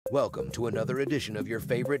Welcome to another edition of your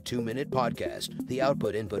favorite 2-minute podcast, the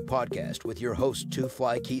Output Input Podcast, with your hosts,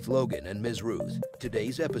 Two-Fly Keith Logan and Ms. Ruth.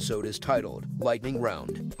 Today's episode is titled Lightning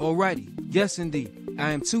Round. Alrighty, yes indeed.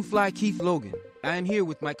 I am Two-Fly Keith Logan. I am here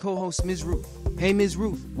with my co-host, Ms. Ruth. Hey, Ms.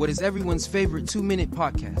 Ruth, what is everyone's favorite 2-minute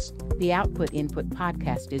podcast? The Output Input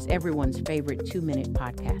Podcast is everyone's favorite 2-minute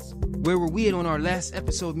podcast. Where were we at on our last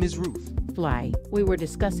episode, Ms. Ruth? Fly, we were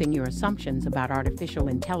discussing your assumptions about artificial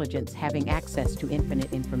intelligence having access to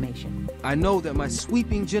infinite information. I know that my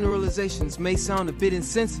sweeping generalizations may sound a bit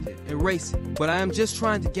insensitive and racist, but I am just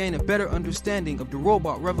trying to gain a better understanding of the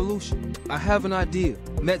robot revolution. I have an idea.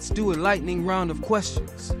 Let's do a lightning round of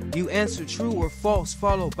questions. You answer true or false,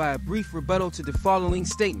 followed by a brief rebuttal to the following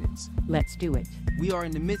statements. Let's do it. We are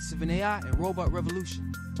in the midst of an AI and robot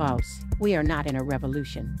revolution. False. We are not in a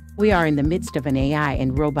revolution. We are in the midst of an AI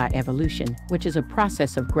and robot evolution, which is a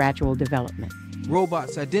process of gradual development.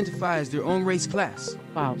 Robots identify as their own race class.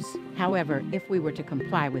 False. However, if we were to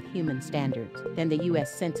comply with human standards, then the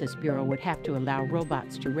U.S. Census Bureau would have to allow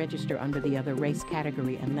robots to register under the other race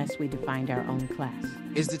category unless we defined our own class.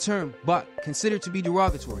 Is the term bot considered to be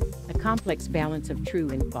derogatory? A complex balance of true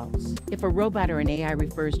and false. If a robot or an AI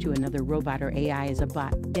refers to another robot or AI as a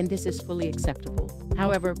bot, then this is fully acceptable.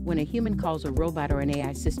 However, when a human calls a robot or an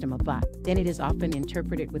AI system a bot, then it is often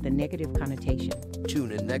interpreted with a negative connotation.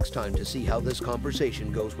 Tune in next time to see how this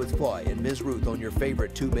conversation goes with Fly and Ms. Ruth on your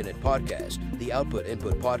favorite 2-minute podcast, the Output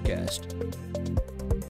Input Podcast.